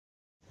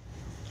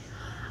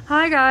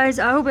Hi guys,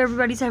 I hope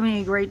everybody's having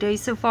a great day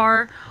so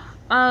far.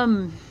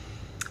 Okay,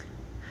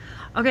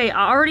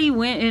 I already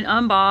went and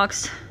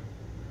unboxed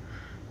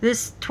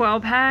this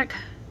 12 pack,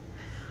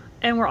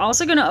 and we're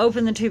also gonna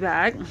open the 2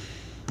 pack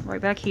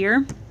right back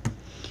here.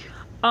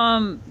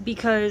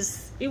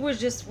 Because it was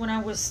just, when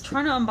I was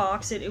trying to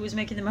unbox it, it was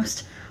making the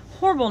most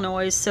horrible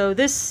noise. So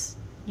this,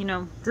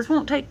 this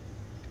won't take,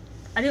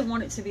 I didn't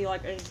want it to be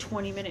like a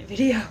 20-minute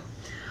video.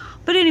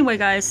 But anyway,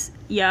 guys,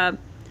 yeah.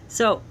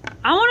 So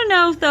I want to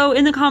know, though,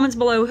 in the comments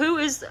below, who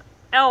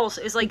else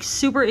is like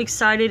super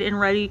excited and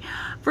ready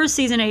for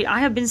season 8. I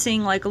have been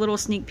seeing like little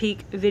sneak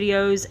peek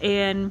videos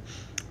and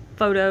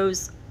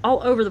photos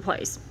all over the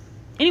place.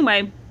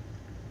 Anyway,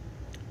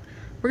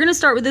 we're gonna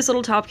start with this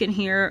little Topkin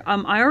here.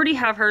 I already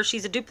have her.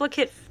 She's a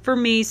duplicate for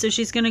me, so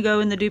she's gonna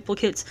go in the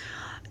duplicates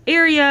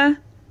area.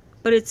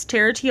 But it's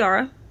Terra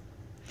Tiara.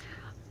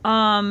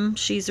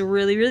 She's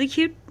really, really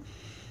cute.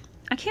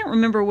 I can't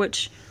remember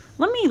which.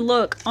 Let me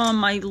look on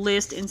my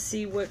list and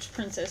see which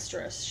princess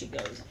dress she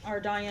goes, or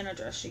Diana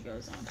dress she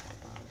goes on top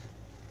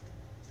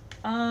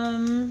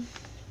of.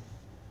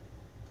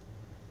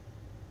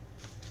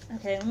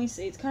 Okay, let me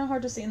see. It's kind of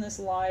hard to see in this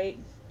light.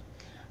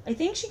 I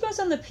think she goes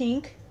on the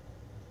pink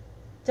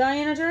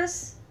Diana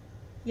dress.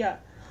 Yeah.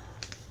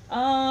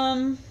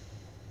 Yeah,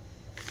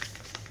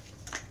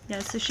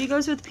 so she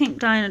goes with pink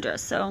Diana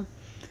dress. So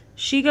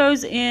she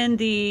goes in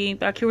the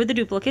back here with the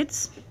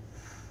duplicates.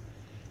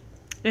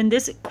 And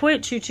this,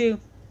 quit, Choo Choo.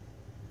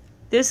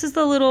 This is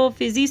the little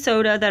fizzy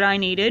soda that I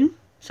needed.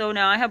 So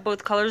now I have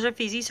both colors of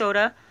fizzy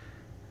soda.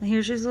 And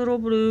here's his little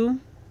blue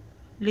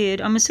lid.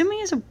 I'm assuming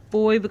he's a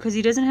boy because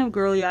he doesn't have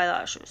girly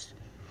eyelashes.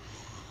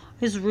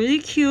 He's really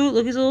cute.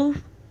 Look at his little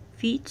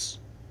feet.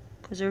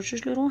 Because there's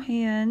just little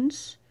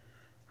hands.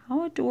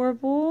 How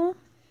adorable.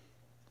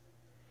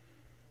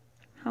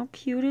 How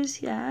cute is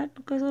that?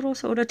 Look at his little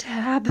soda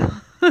tab.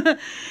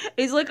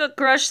 He's like a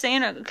crushed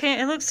Santa. Okay,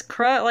 it looks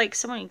like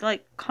somebody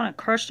like kind of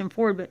crushed him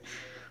forward, but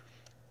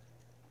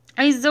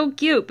he's so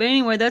cute. But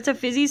anyway, that's a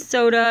fizzy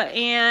soda,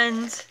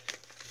 and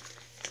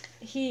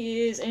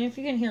he is. And if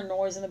you can hear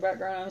noise in the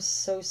background, I'm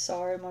so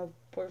sorry. My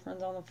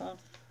boyfriend's on the phone.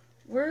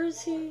 Where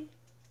is he?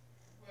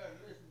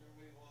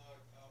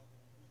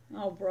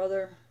 Oh,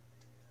 brother.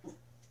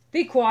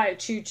 Be quiet,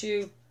 Choo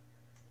Choo.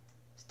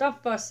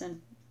 Stop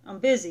fussing. I'm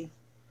busy.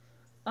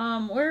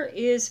 Where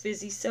is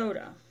Fizzy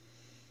Soda?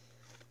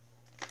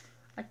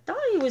 I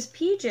thought he was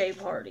PJ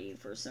Party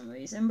for some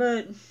reason,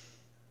 but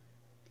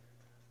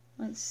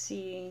let's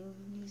see.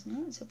 He's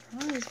not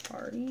Surprise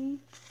Party.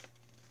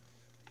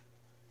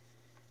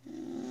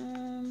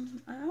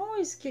 I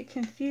always get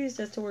confused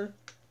as to where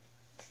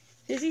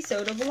Fizzy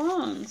Soda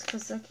belongs,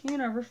 because I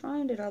can't ever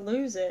find it. I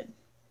lose it.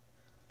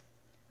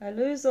 I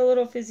lose the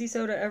little Fizzy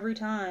Soda every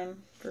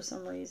time for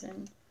some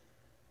reason.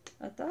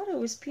 I thought it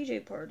was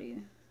PJ Party.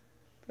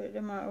 But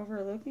am I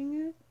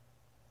overlooking it?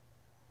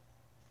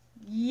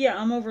 Yeah,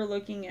 I'm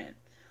overlooking it.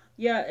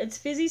 Yeah, it's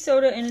fizzy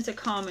soda and it's a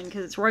common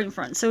because it's right in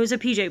front. So it's a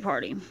PJ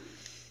Party.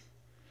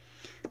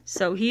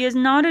 So he is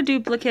not a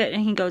duplicate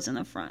and he goes in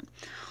the front.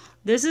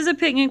 This is a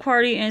picnic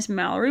party and it's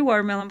Mallory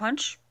Watermelon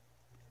Punch.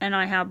 And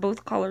I have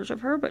both colors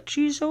of her, but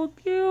she's so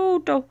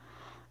cute. Oh,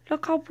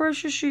 look how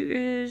precious she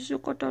is.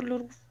 Look at that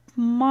little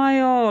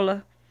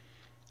smile.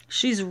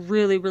 She's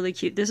really, really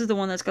cute. This is the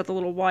one that's got the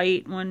little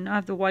white one. I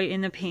have the white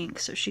and the pink.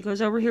 So she goes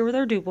over here with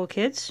our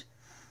duplicates.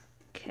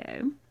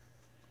 Okay.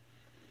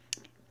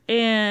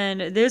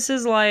 And this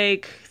is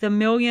like the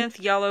millionth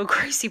yellow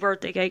Gracie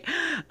birthday cake.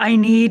 I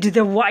need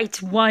the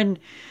white one.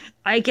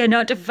 I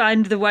cannot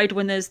find the white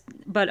one.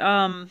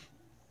 But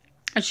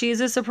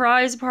she's a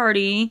surprise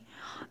party.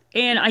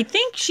 And I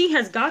think she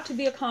has got to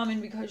be a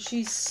common because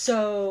she's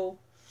so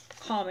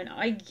common.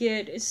 I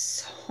get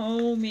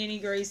so many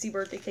Gracie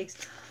birthday cakes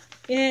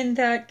in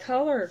that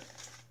color.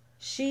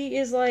 She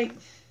is like,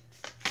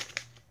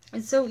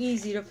 it's so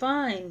easy to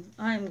find.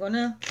 I'm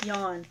gonna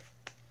yawn.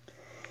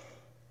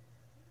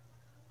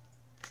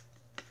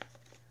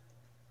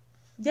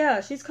 Yeah,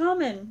 she's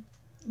common.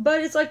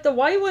 But it's like the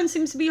white one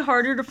seems to be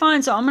harder to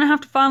find. So I'm gonna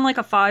have to find like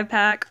a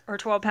 5-pack or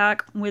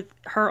 12-pack with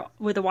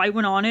the white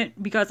one on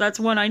it, because that's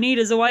one I need,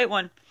 is a white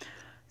one.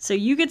 So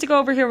you get to go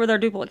over here with our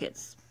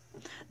duplicates.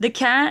 The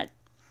cat,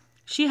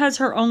 she has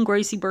her own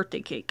Gracie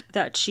birthday cake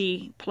that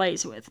she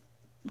plays with,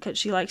 because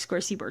she likes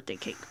Gracie birthday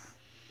cake.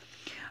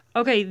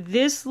 Okay,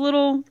 this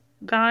little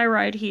guy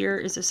right here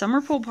is a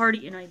summer pool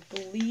party, and I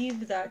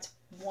believe that's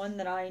one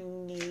that I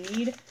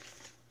need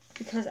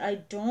because I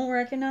don't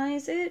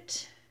recognize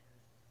it.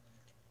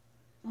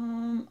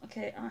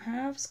 Okay, I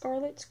have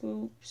Scarlet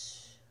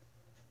Scoops.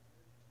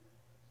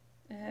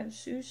 I have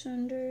Sue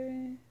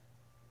Sunday.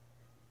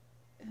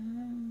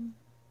 I'm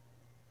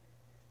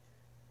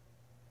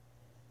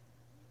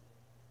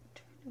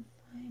trying to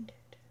find it.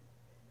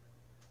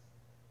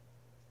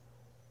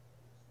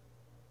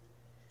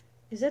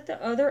 Is that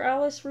the other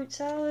Alice fruit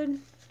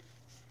salad?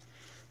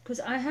 Because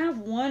I have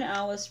one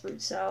Alice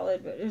fruit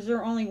salad, but is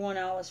there only one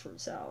Alice fruit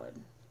salad?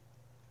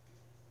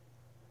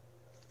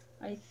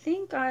 I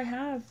think I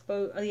have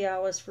both the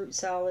Alice fruit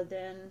salad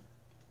then.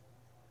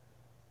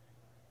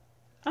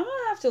 I'm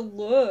to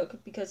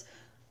look because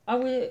I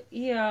would,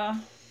 yeah.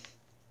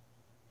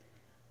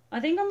 I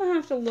think I'm gonna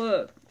have to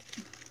look.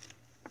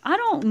 I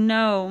don't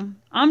know.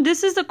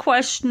 This is a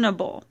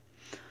questionable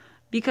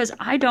because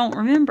I don't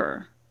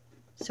remember.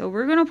 So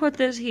we're gonna put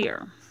this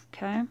here,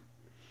 okay?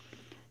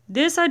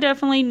 This I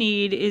definitely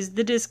need is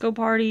the Disco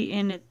Party,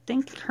 and I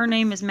think her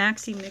name is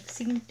Maxi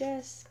Mixing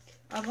Desk.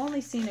 I've only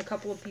seen a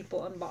couple of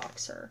people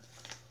unbox her.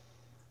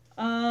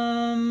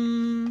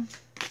 And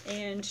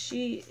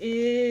she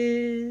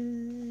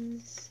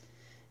is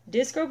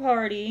Disco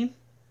Party.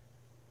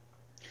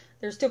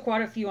 There's still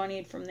quite a few I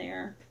need from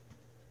there.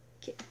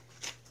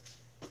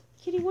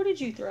 Kitty, what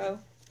did you throw?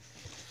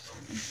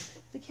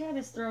 The cat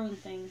is throwing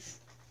things.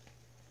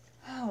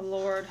 Oh,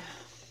 Lord.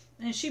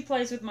 And she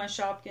plays with my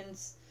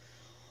Shopkins.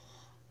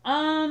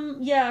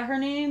 Yeah, her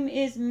name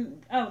is,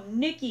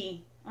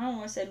 Nikki. I don't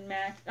want to say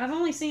Mac. I've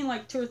only seen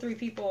like 2 or 3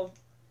 people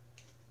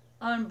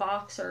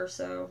unbox her,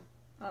 so,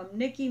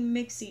 Nikki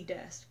Mixie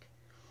Desk.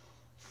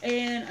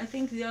 And I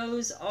think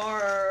those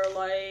are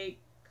like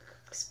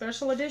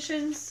special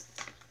editions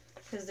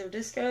because they're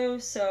disco,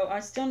 so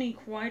I still need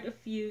quite a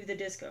few of the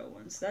disco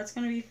ones. That's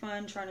going to be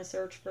fun trying to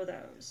search for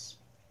those.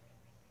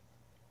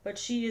 But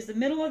she is the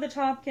middle of the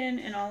Topkin,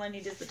 and all I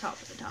need is the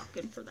top of the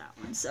Topkin for that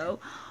one. So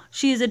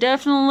she is a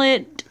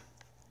definite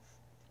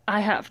I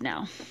have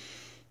now.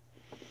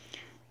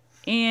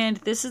 And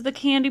this is the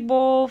candy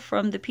bowl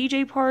from the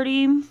PJ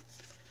Party.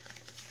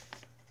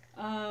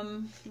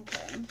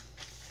 Okay.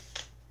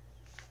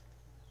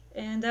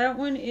 And that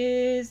one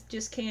is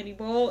just candy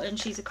bowl, and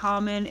she's a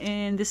common.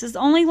 And this is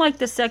only like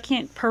the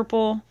second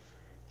purple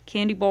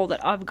candy bowl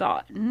that I've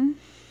gotten.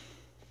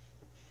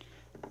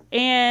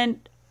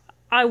 And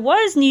I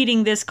was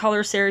needing this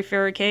color Sarah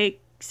Fairy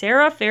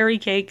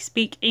Cake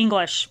Speak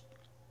English.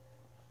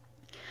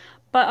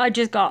 But I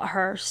just got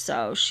her,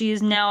 so she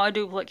is now a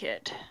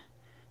duplicate.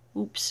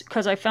 Oops,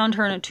 because I found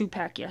her in a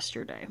 2-pack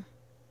yesterday.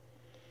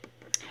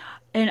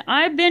 And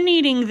I've been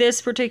eating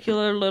this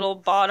particular little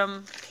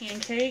bottom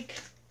pancake.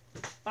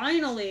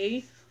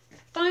 Finally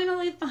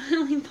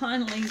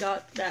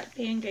got that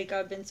pancake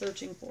I've been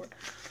searching for.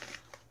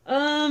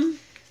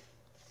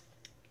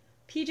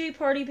 PJ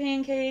Party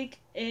pancake,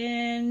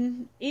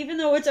 and even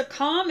though it's a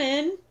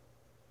common,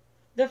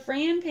 the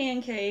Fran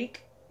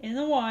pancake in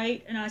the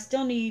white, and I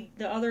still need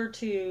the other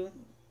 2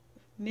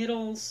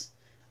 middles.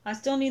 I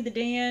still need the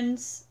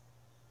Dan's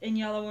in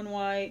yellow and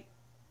white.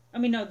 I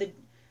mean, no,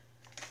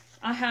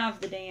 I have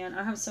the Dan.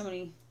 I have so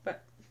many,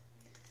 but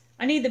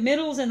I need the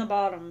middles and the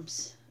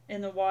bottoms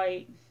in the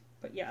white.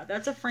 But yeah,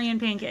 that's a Fran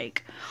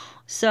pancake.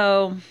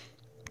 So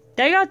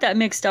they got that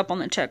mixed up on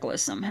the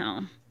checklist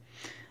somehow.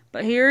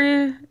 But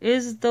here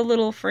is the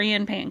little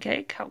Fran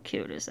pancake. How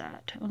cute is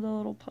that? With a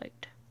little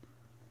plate.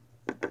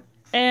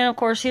 And of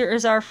course, here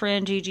is our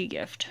friend Gigi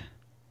gift.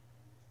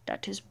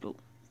 That is blue.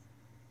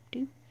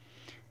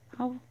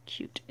 How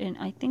cute. And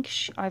I think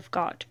I've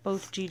got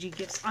both Gigi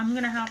gifts. I'm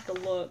gonna have to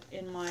look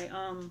in my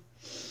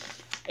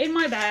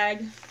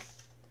bag.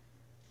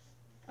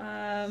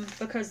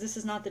 Because this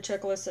is not the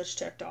checklist that's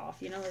checked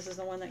off. You know, this is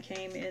the one that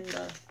came in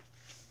the...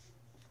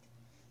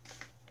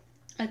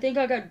 I think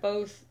I got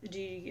both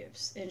Gigi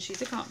gifts, and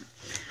she's a common.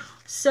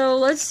 So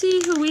let's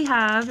see who we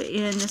have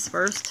in this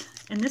first.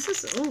 And this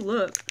is, oh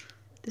look,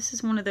 this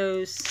is one of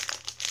those,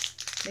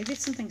 maybe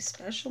it's something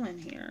special in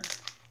here.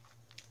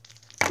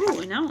 Ooh,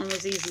 and that one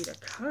was easy to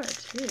cut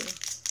too.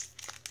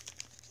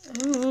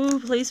 Ooh,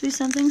 please be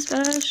something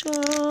special.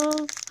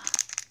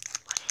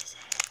 What is it?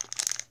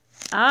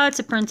 Ah, it's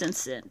a princess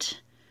scent.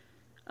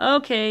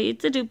 Okay,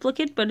 it's a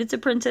duplicate, but it's a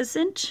princess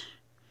scent.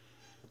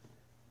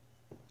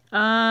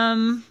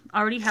 I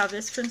already have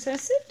this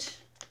princess scent.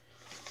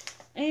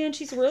 And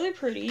she's really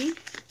pretty.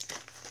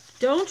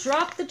 Don't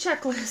drop the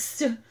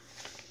checklist.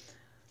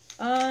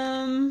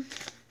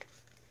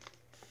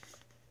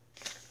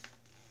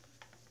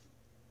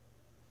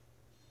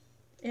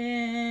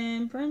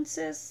 And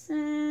princess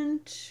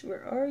scent,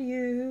 where are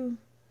you?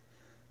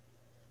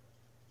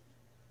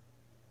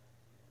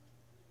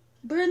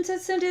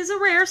 Princess scent is a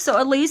rare, so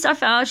at least I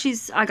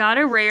got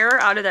a rare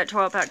out of that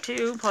 12-pack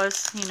too.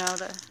 Plus, you know,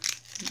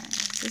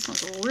 this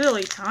one's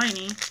really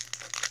tiny.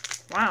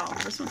 Wow,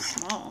 this one's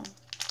small.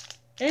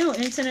 Oh,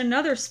 and it's in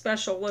another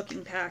special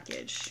looking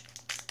package.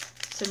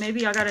 So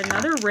maybe I got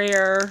another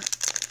rare.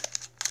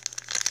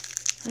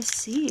 Let's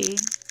see.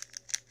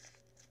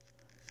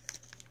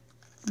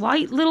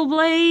 White Little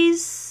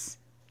Blaze.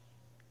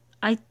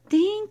 I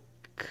think.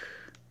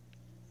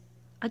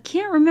 I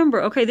can't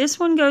remember. Okay, this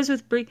one goes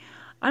with Brie.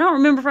 I don't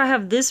remember if I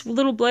have this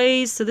Little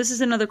Blaze, so this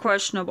is another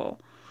questionable.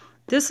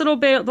 This Little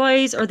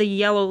Blaze or the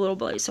yellow Little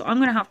Blaze. So I'm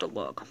going to have to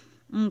look.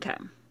 Okay.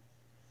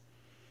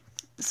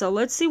 So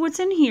let's see what's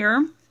in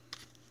here.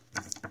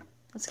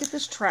 Let's get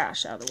this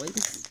trash out of the way.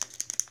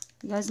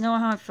 You guys know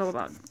how I feel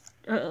about...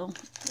 Uh-oh.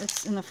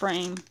 It's in the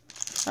frame.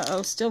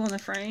 Uh-oh. Still in the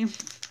frame.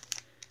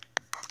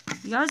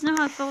 You guys know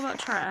how I feel about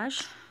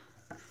trash.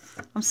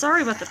 I'm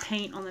sorry about the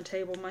paint on the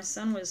table. My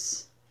son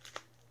was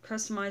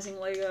customizing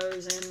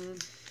Legos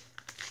and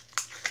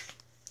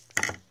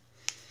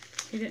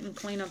he didn't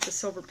clean up the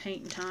silver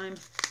paint in time.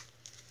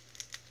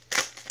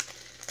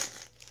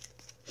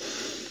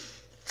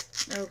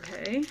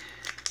 Okay.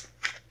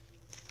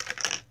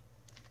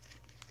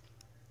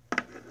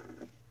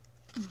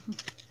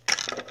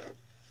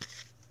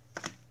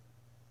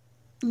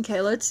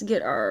 Okay, let's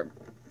get our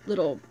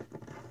little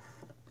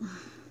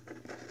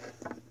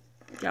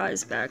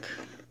guys back.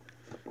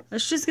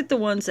 Let's just get the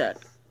ones that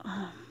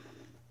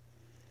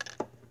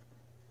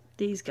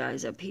these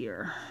guys up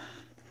here.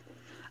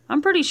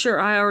 I'm pretty sure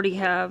I already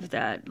have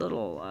that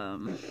little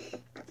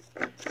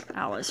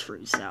Alice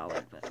fruit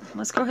salad, but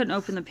let's go ahead and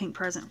open the pink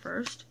present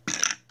first.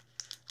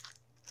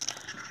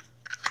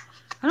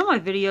 I know my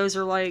videos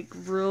are like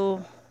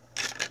real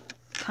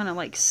kind of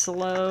like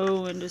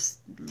slow and just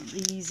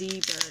easy,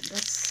 but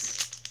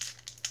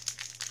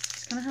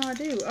that's kind of how I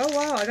do. Oh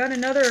wow, I got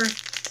another.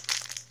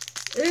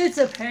 It's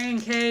a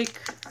pancake.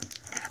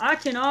 I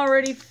can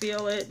already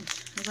feel it.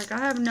 I was like, I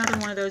have another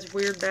one of those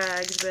weird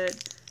bags, but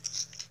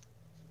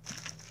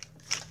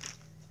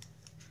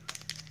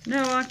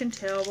no, I can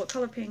tell. What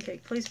color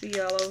pancake? Please be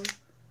yellow.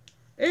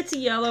 It's a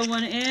yellow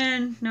one,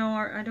 and no,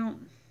 I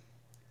don't.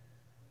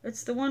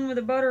 It's the one with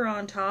the butter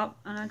on top,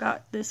 and I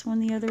got this one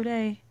the other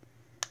day.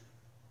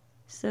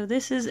 So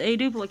this is a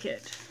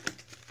duplicate.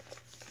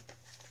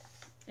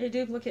 A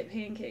duplicate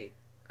pancake.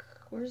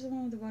 Where's the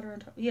one with the butter on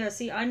top? Yeah,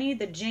 see, I need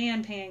the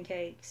Jan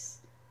pancakes.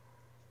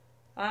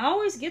 I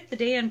always get the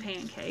Dan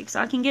pancakes.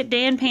 I can get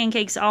Dan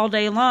pancakes all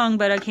day long,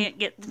 but I can't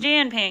get the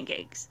Jan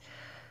pancakes.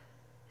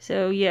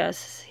 So,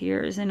 yes,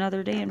 here is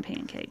another Dan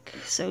pancake.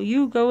 So,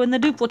 you go in the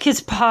duplicates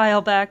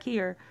pile back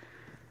here.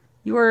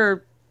 You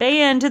are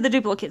banned to the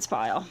duplicates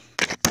pile.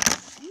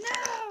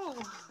 No!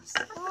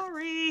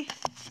 Sorry.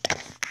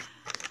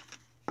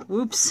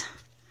 Whoops.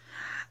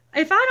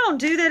 If I don't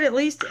do that at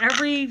least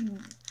every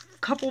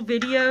couple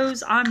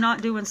videos, I'm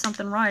not doing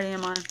something right,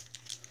 am I?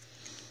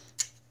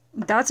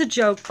 That's a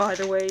joke, by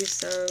the way,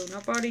 so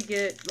nobody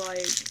get,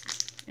 like,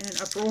 in an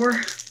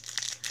uproar.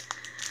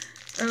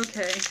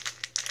 Okay.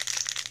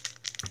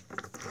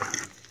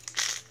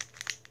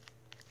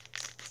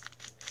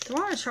 So I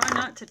want to try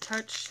not to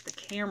touch the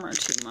camera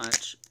too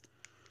much.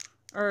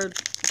 Or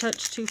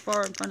touch too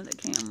far in front of the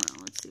camera.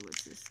 Let's see,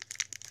 what's this?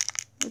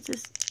 What's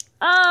this?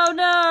 Oh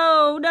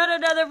no! Not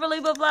another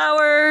Felipa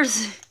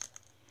flowers!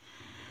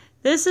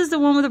 This is the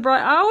one with the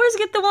bright... I always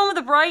get the one with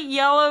the bright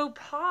yellow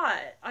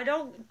pot. I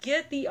don't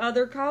get the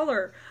other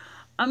color.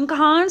 I'm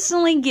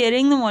constantly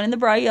getting the one in the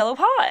bright yellow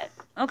pot.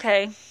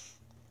 Okay.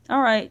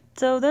 Alright.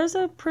 So there's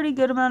a pretty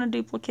good amount of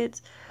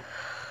duplicates.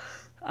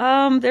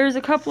 There's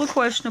a couple of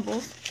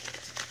questionables.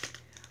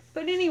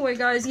 But anyway,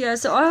 guys, yeah.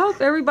 So I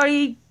hope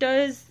everybody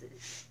does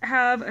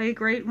have a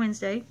great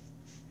Wednesday.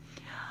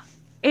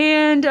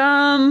 And,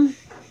 I'm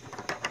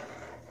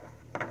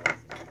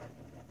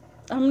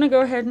going to go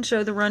ahead and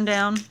show the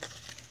rundown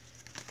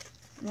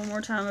one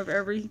more time of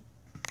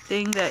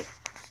everything that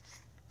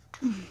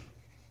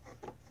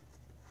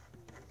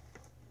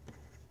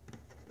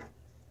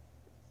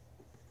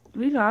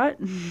we got.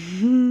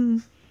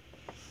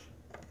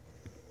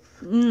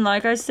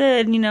 Like I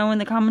said, you know, in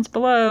the comments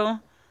below,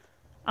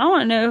 I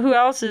want to know who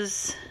else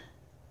is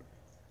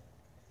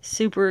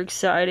super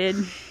excited.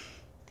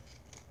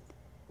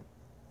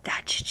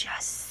 That's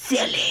just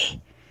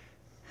silly.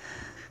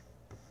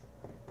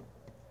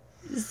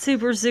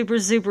 Super, super,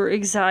 super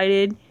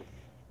excited.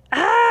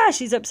 Ah,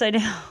 she's upside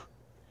down.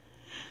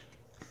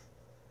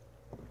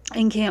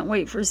 And can't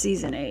wait for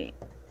season 8.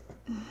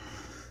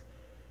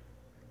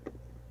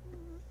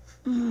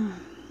 You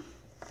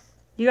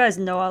guys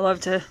know I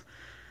love to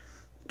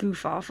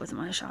goof off with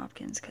my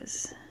Shopkins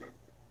because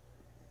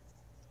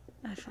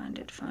I find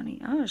it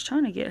funny. I was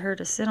trying to get her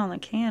to sit on the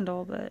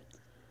candle, but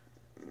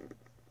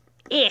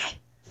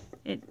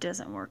it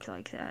doesn't work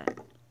like that.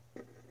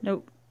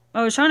 Nope.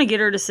 I was trying to get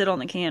her to sit on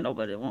the candle,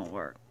 but it won't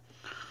work.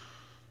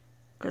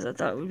 Because I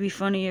thought it would be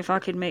funny if I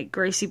could make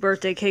Gracie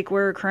birthday cake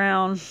wear a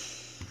crown.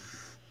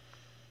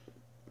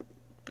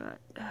 But,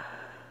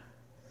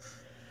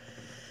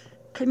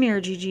 come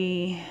here,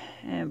 Gigi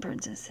and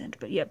Princess Scent.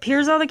 But, yep,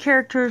 here's all the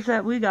characters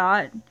that we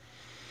got.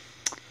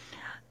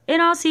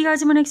 And I'll see you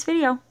guys in my next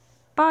video.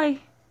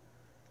 Bye.